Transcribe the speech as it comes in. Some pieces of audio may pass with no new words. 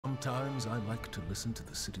Sometimes I like to listen to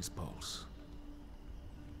the city's pulse.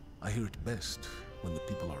 I hear it best when the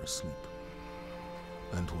people are asleep,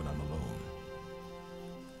 and when I'm alone.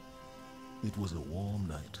 It was a warm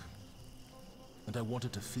night, and I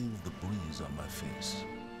wanted to feel the breeze on my face.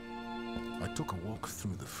 I took a walk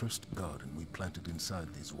through the first garden we planted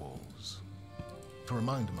inside these walls, to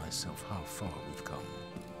remind myself how far we've come.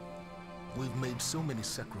 We've made so many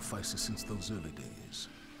sacrifices since those early days.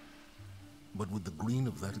 But with the green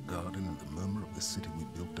of that garden and the murmur of the city we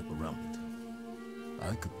built up around it,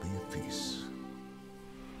 I could be at peace.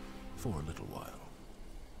 For a little while.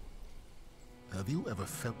 Have you ever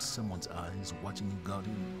felt someone's eyes watching you,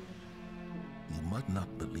 Guardian? You might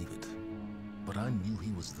not believe it, but I knew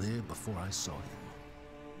he was there before I saw him.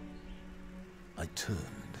 I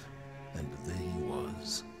turned, and there he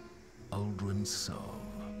was, Uldren Sov,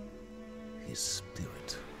 his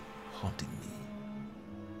spirit haunting me.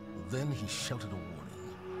 Then he shouted a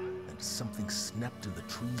warning, and something snapped in the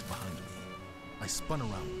trees behind me. I spun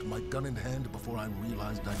around, my gun in hand, before I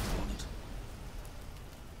realized I'd drawn it.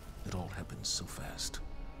 It all happened so fast.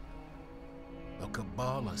 A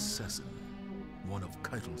Cabal assassin, one of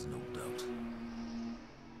Keitel's, no doubt.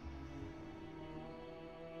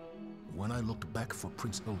 When I looked back for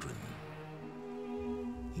Prince Uldren,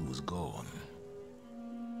 he was gone.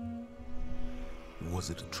 Was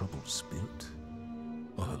it a troubled spirit?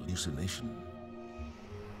 A hallucination?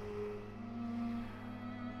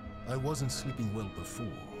 I wasn't sleeping well before.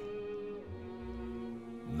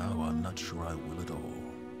 Now I'm not sure I will at all.